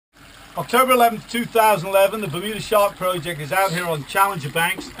October 11th, 2011, the Bermuda Shark project is out here on Challenger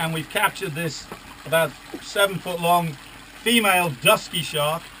Banks, and we've captured this about 7-foot long female dusky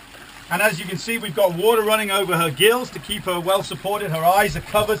shark. And as you can see, we've got water running over her gills to keep her well supported. Her eyes are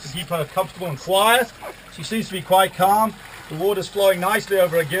covered to keep her comfortable and quiet. She seems to be quite calm. The water's flowing nicely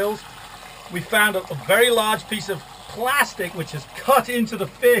over her gills. We found a very large piece of plastic which has cut into the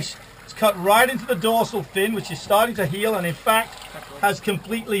fish. It's cut right into the dorsal fin, which is starting to heal, and in fact has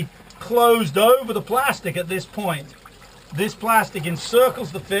completely closed over the plastic at this point. This plastic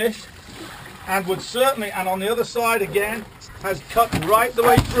encircles the fish and would certainly, and on the other side again, has cut right the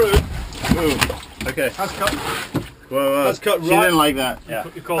way through. Ooh, okay. Has cut. Whoa. Has cut She right. didn't like that. Yeah.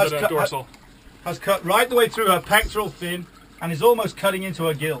 You called it a dorsal. Has cut right the way through her pectoral fin and is almost cutting into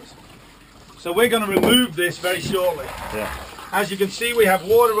her gills. So we're going to remove this very shortly. Yeah. As you can see, we have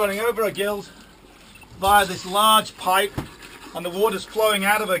water running over her gills via this large pipe, and the water's flowing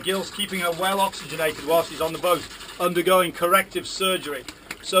out of her gills, keeping her well oxygenated while she's on the boat undergoing corrective surgery.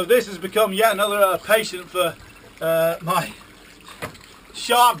 So this has become yet another patient for my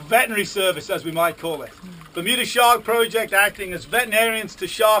shark veterinary service, as we might call it. Bermuda Shark Project, acting as veterinarians to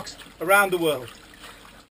sharks around the world.